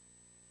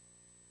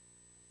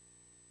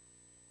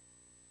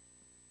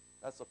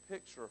 That's a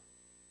picture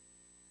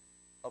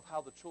of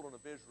how the children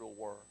of Israel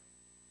were.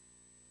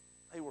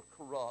 They were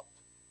corrupt.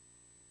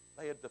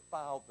 They had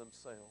defiled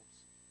themselves.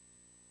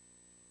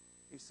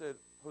 He said,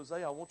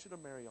 Hosea, I want you to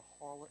marry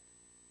a harlot.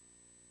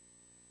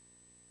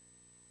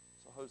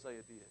 So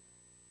Hosea did.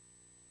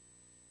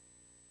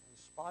 In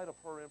spite of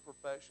her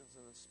imperfections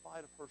and in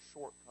spite of her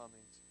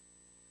shortcomings,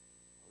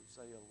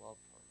 Hosea loved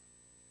her.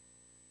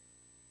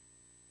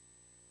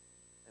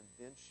 And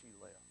then she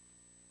left.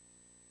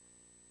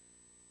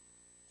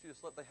 She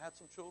just left. They had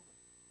some children.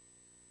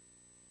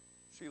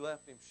 She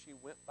left him. She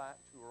went back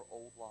to her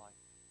old life.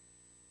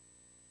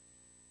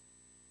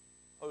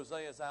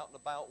 Hosea is out and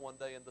about one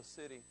day in the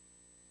city,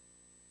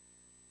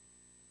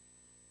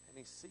 and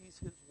he sees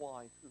his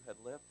wife, who had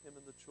left him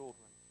and the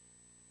children,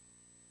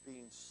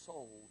 being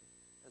sold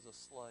as a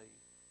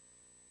slave,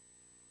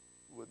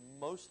 who would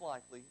most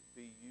likely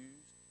be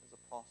used as a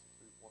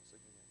prostitute once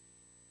again.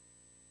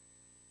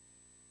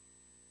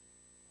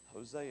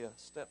 Hosea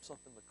steps up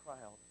in the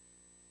crowd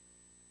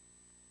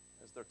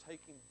as they're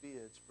taking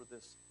bids for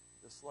this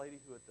lady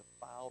who had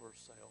defiled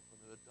herself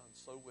and who had done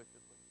so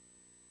wickedly.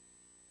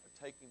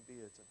 They're taking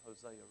bids, and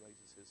Hosea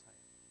raises his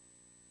hand.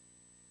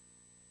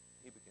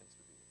 He begins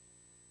to bid.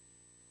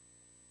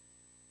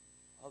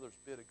 Others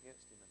bid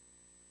against him, and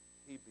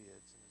he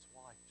bids, and his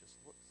wife just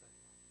looks at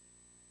him.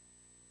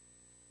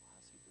 Why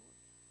is he doing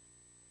that?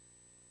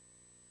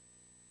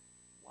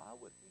 Why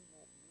would he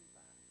want me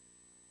back?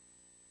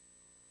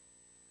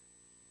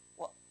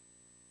 Well,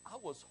 I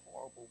was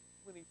horrible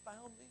when he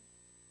found me.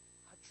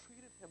 I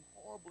treated him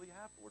horribly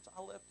afterwards.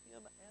 I left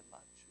him and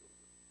my children.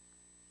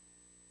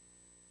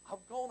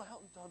 I've gone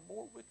out and done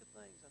more wicked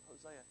things. And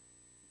Hosea,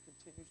 he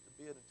continues to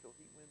bid until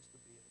he wins the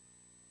bid.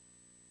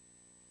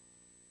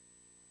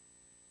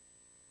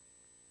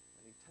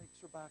 And he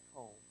takes her back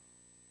home.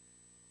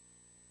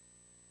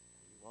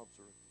 And he loves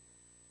her again.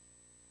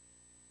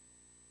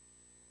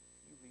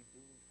 He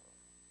redeemed her.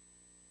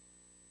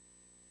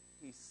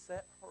 He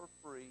set her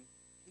free.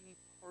 He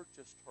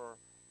purchased her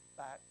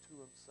back to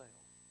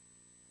himself.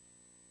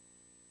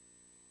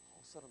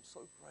 Paul said, I'm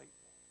so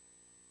grateful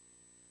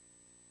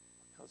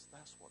because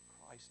that's what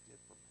Christ did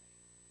for me.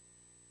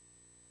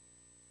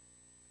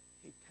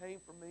 He came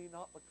for me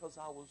not because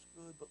I was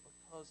good, but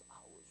because I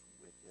was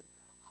wicked.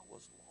 I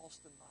was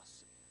lost in my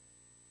sin.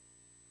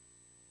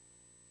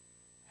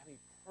 And he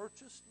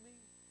purchased me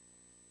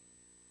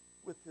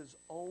with his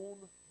own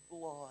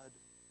blood.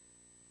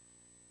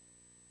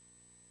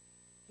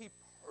 He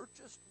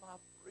purchased my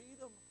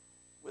freedom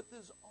with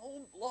his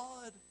own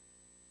blood.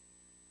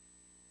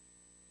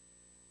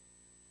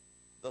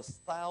 The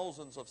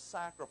thousands of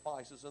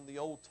sacrifices in the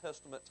Old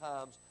Testament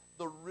times,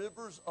 the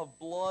rivers of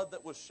blood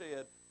that was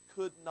shed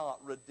could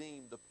not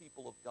redeem the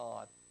people of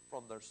God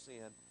from their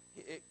sin.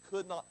 It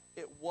could not.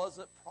 It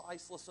wasn't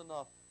priceless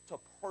enough to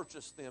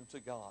purchase them to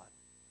God.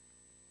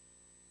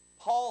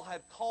 Paul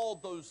had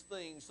called those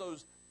things,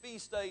 those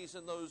feast days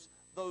and those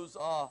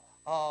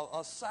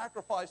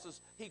sacrifices,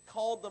 he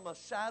called them a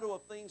shadow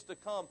of things to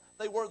come.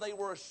 They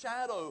were a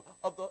shadow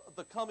of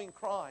the coming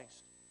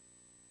Christ.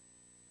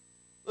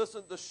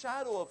 Listen, the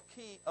shadow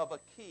of a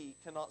key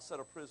cannot set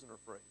a prisoner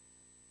free.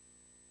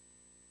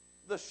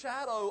 The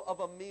shadow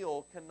of a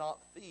meal cannot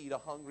feed a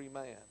hungry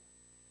man.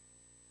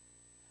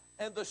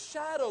 And the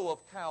shadow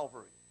of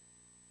Calvary,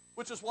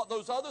 which is what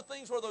those other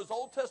things were, those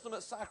Old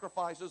Testament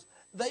sacrifices,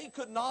 they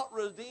could not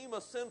redeem a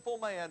sinful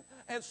man.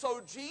 And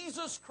so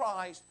Jesus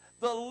Christ,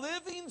 the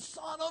living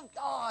Son of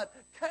God,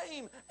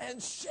 came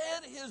and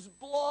shed his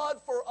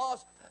blood for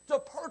us to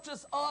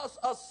purchase us,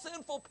 a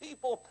sinful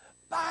people,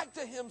 back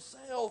to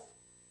himself.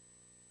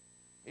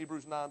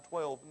 Hebrews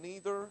 9:12,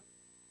 neither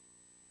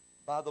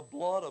by the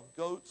blood of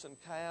goats and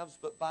calves,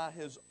 but by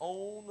his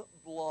own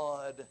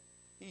blood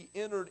he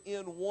entered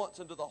in once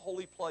into the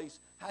holy place,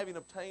 having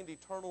obtained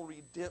eternal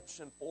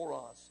redemption for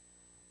us.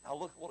 Now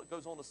look what it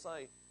goes on to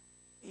say.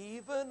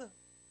 Even,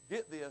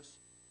 get this,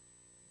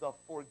 the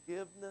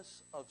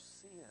forgiveness of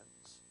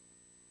sins.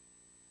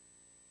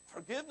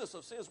 Forgiveness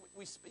of sins,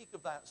 we speak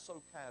of that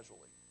so casually.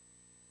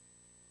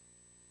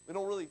 We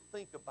don't really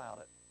think about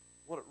it,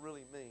 what it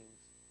really means.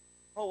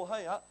 Oh, well,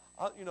 hey,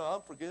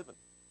 I'm forgiven.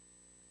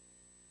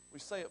 We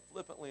say it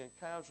flippantly and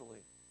casually.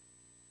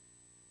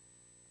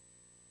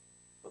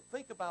 But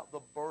think about the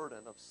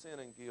burden of sin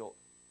and guilt.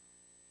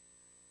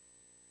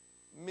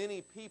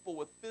 Many people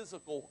with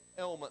physical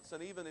ailments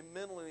and even in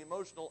mental and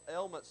emotional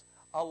ailments,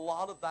 a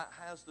lot of that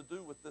has to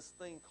do with this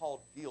thing called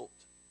guilt.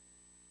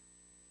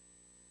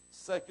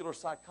 Secular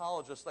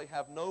psychologists, they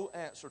have no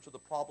answer to the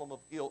problem of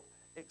guilt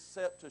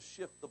except to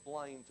shift the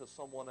blame to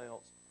someone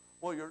else.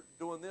 Well, you're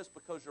doing this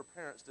because your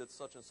parents did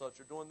such and such.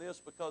 You're doing this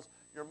because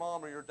your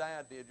mom or your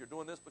dad did. You're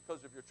doing this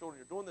because of your children.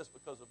 You're doing this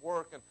because of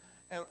work.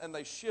 And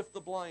they shift the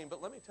blame. But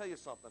let me tell you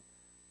something.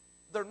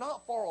 They're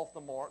not far off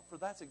the mark, for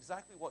that's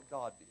exactly what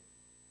God did.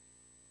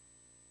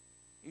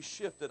 He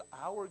shifted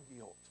our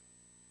guilt,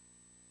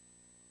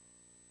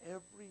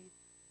 every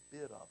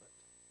bit of it,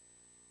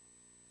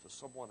 to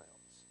someone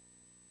else,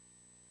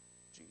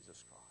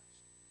 Jesus Christ.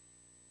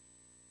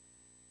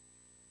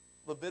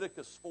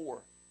 Leviticus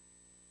 4,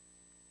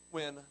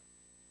 when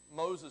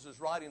Moses is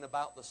writing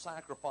about the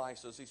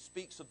sacrifices, he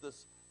speaks of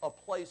a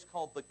place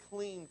called the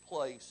clean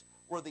place,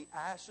 where the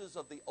ashes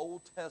of the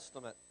Old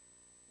Testament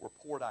were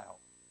poured out.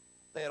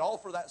 They had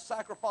offered that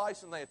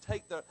sacrifice, and they had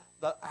taken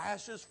the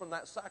ashes from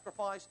that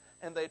sacrifice,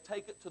 and they had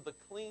take it to the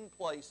clean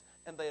place,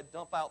 and they had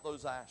dump out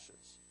those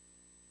ashes.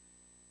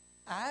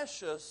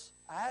 Ashes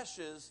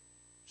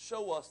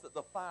show us that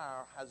the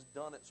fire has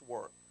done its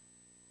work.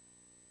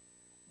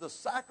 The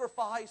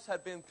sacrifice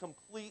had been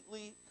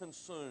completely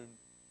consumed.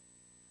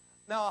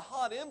 Now, a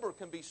hot ember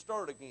can be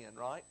stirred again,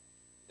 right,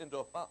 into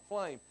a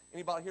flame.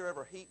 Anybody here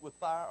ever heat with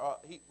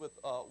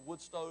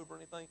wood stove or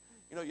anything?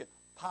 You know, you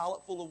pile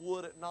it full of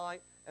wood at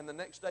night, and the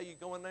next day you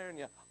go in there and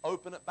you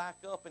open it back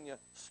up and you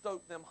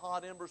stoke them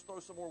hot embers, throw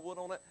some more wood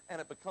on it, and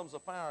it becomes a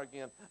fire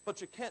again.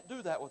 But you can't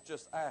do that with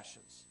just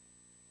ashes.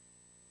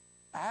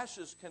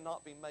 Ashes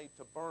cannot be made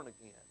to burn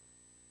again.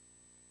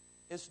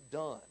 It's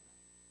done.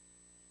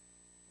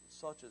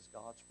 Such is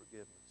God's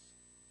forgiveness.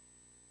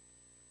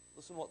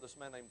 Listen to what this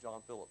man named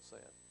John Phillips said.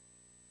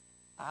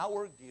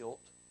 Our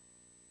guilt,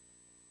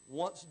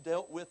 once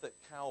dealt with at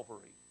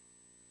Calvary,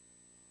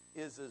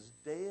 is as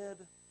dead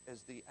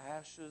as the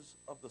ashes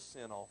of the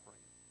sin offering.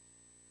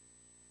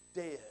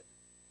 Dead.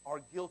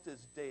 Our guilt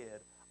is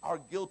dead. Our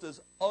guilt is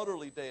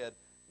utterly dead.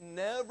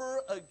 Never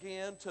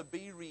again to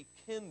be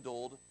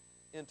rekindled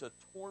into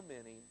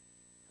tormenting,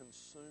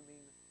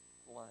 consuming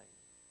flame.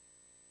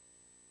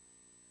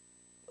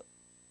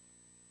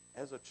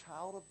 As a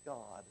child of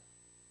God,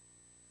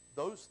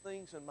 those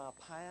things in my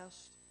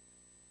past,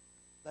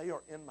 they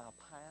are in my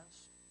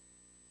past.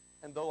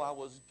 And though I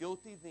was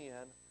guilty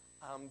then,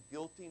 I'm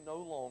guilty no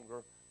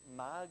longer.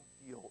 My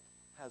guilt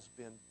has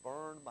been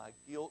burned. My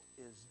guilt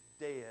is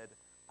dead.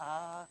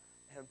 I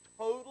am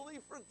totally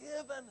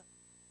forgiven.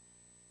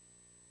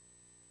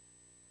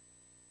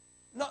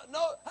 No,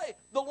 hey,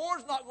 the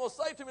Lord's not going to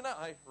say to me now,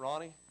 hey,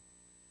 Ronnie,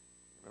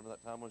 remember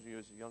that time when you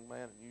was a young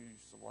man and you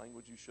used some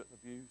language you shouldn't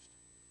have used?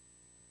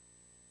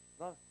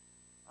 No,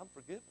 I'm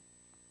forgiven.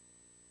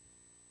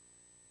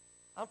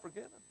 I'm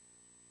forgiven.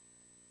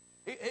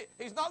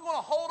 He's not going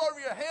to hold over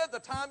your head the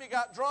time you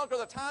got drunk or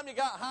the time you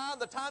got high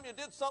and the time you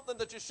did something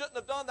that you shouldn't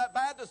have done, that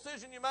bad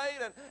decision you made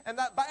and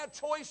that bad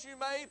choice you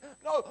made.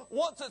 No,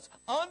 once it's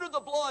under the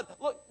blood,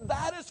 look,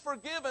 that is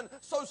forgiven,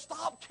 so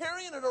stop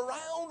carrying it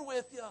around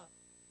with you.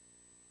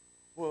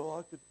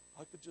 Well,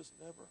 I could just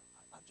never.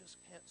 I just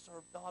can't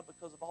serve God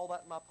because of all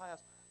that in my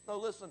past. No,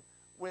 listen,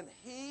 when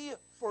He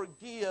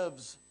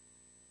forgives,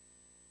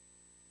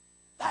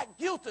 that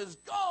guilt is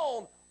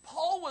gone.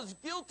 Paul was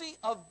guilty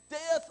of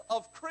death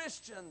of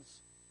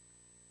Christians.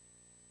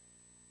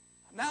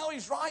 Now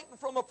he's writing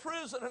from a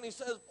prison and he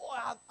says, boy,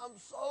 I'm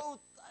so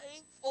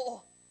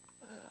thankful.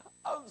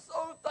 I'm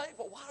so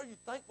thankful. Why are you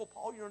thankful,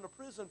 Paul? You're in a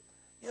prison.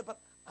 Yeah, but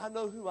I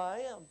know who I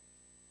am.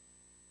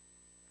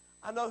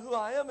 I know who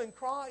I am in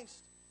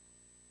Christ.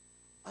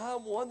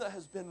 I'm one that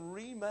has been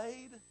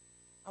remade.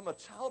 I'm a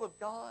child of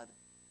God.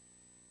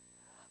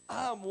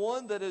 I'm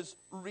one that is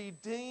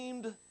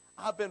redeemed.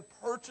 I've been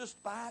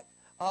purchased back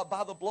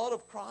by the blood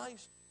of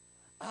Christ.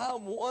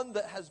 I'm one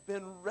that has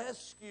been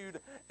rescued,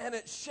 and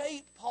it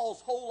shaped Paul's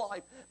whole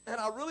life.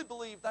 And I really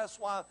believe that's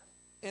why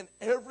in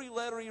every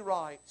letter he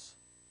writes,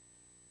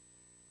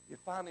 you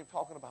find him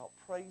talking about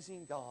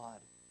praising God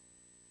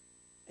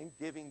and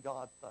giving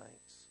God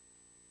thanks.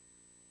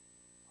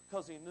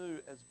 Because he knew,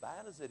 as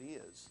bad as it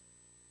is,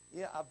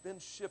 yeah, I've been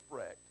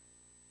shipwrecked.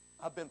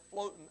 I've been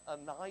floating a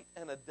night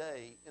and a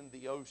day in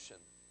the ocean.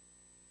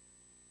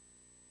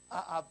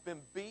 I've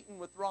been beaten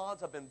with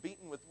rods. I've been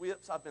beaten with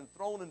whips. I've been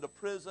thrown into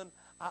prison.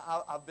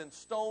 I've been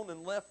stoned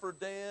and left for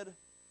dead.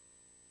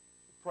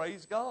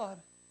 Praise God.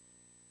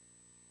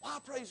 Why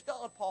praise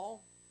God,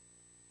 Paul?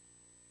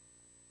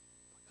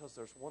 Because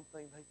there's one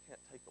thing they can't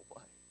take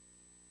away.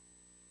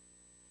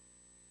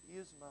 He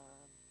is mine,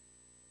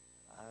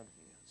 and I'm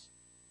His.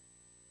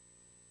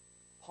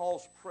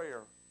 Paul's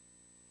prayer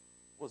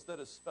was that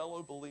his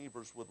fellow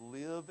believers would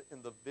live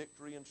in the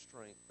victory and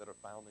strength that are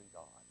found in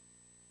God.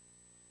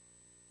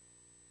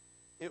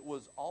 It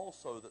was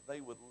also that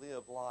they would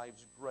live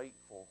lives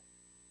grateful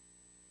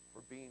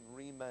for being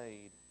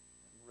remade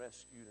and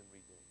rescued and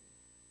redeemed.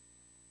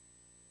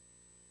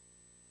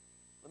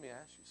 Let me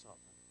ask you something.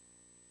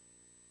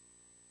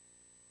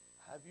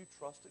 Have you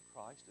trusted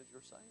Christ as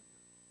your Savior?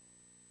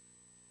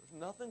 There's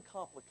nothing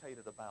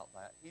complicated about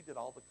that. He did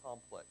all the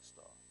complex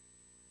stuff.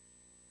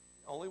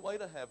 The only way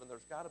to heaven,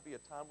 there's got to be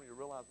a time where you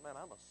realize, man,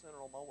 I'm a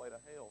sinner on my way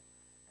to hell,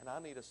 and I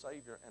need a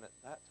Savior. And at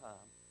that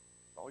time,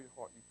 with all your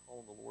heart, you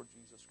call on the Lord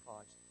Jesus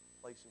Christ,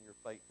 placing your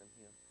faith in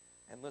Him.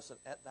 And listen,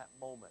 at that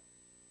moment,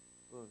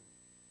 boom,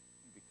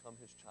 you become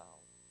His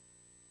child.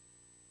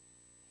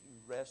 He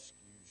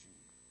rescues you.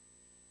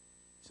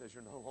 He says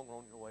you're no longer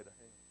on your way to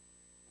hell.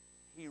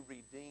 He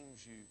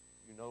redeems you.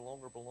 You no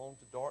longer belong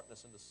to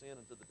darkness and to sin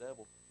and to the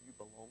devil. You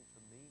belong to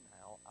me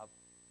now. I've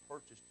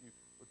purchased you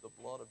with the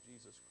blood of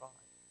Jesus Christ.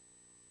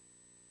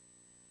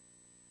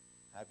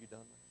 Have you done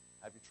that?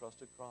 Have you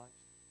trusted Christ?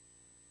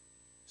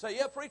 Say,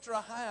 yeah, preacher,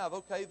 I have.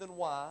 Okay, then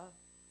why?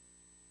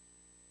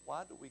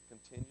 Why do we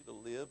continue to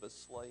live as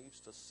slaves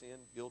to sin,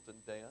 guilt,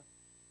 and death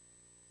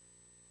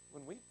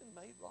when we've been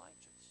made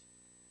righteous?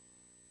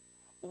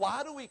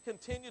 Why do we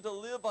continue to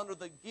live under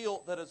the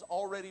guilt that has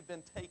already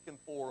been taken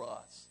for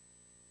us?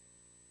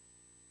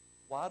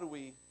 Why do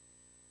we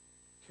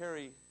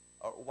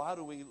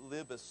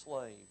live as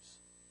slaves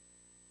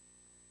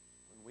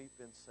when we've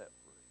been set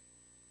free?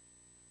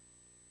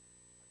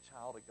 A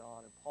child of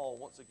God. And Paul,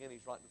 once again,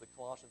 he's writing to the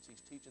Colossians.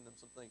 He's teaching them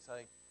some things.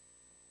 Hey,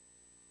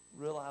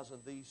 realizing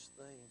these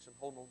things and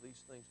holding on to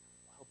these things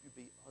will help you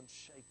be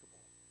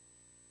unshakable.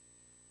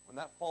 When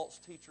that false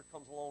teacher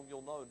comes along,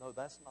 you'll know, no,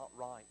 that's not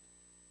right.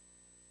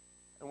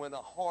 And when a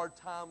hard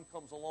time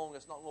comes along,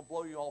 it's not going to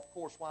blow you off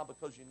course. Why?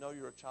 Because you know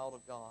you're a child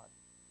of God.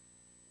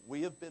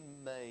 We have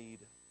been made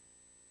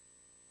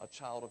a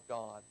child of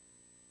God.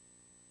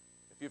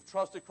 If you've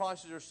trusted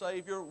Christ as your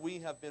Savior, we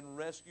have been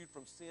rescued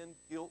from sin,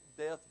 guilt,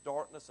 death,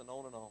 darkness, and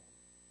on and on.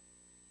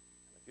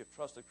 If you've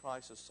trusted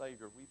Christ as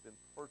Savior, we've been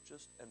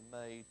purchased and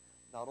made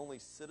not only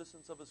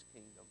citizens of His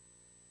kingdom,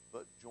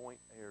 but joint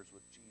heirs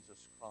with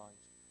Jesus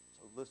Christ.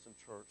 So listen,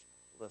 church,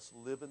 let's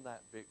live in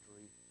that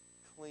victory,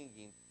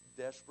 clinging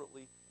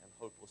desperately and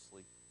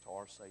hopelessly to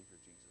our Savior,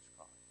 Jesus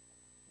Christ.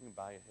 You can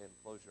bow your head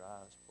and close your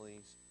eyes,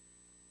 please.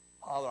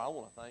 Father, I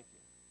want to thank you.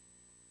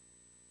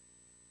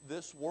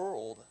 This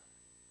world,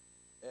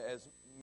 as